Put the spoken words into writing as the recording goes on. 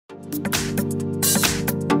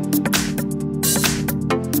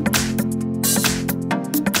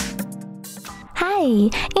Hi!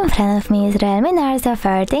 In front of me is Realme Narzo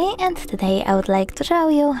 30 and today I would like to show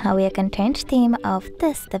you how you can change theme of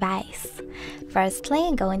this device.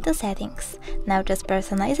 Firstly, go into settings, now choose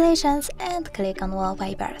personalizations and click on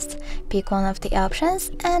wallpapers. Pick one of the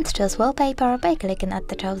options and choose wallpaper by clicking at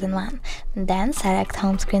the chosen one. Then select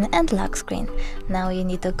home screen and lock screen. Now you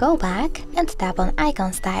need to go back and tap on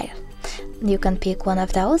icon style. You can pick one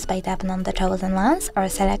of those by tapping on the chosen ones or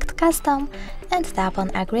select custom and tap on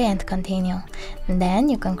agree and continue. Then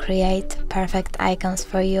you can create perfect icons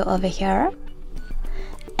for you over here.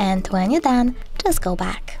 And when you're done, just go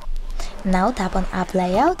back. Now tap on app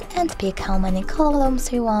layout and pick how many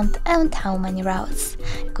columns you want and how many rows.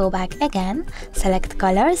 Go back again, select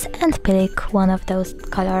colors and pick one of those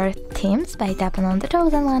color themes by tapping on the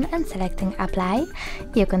chosen one and selecting apply.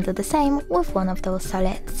 You can do the same with one of those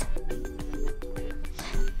solids.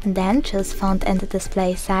 Then choose font and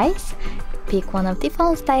display size. Pick one of the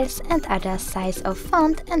font styles and adjust size of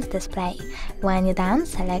font and display. When you're done,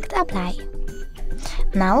 select apply.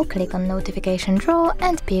 Now click on notification draw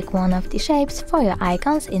and pick one of the shapes for your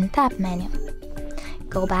icons in tab menu.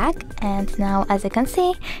 Go back and now, as you can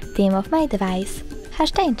see, theme of my device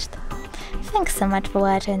has changed. Thanks so much for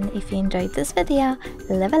watching. If you enjoyed this video,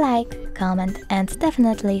 leave a like, comment and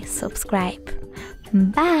definitely subscribe.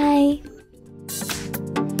 Bye!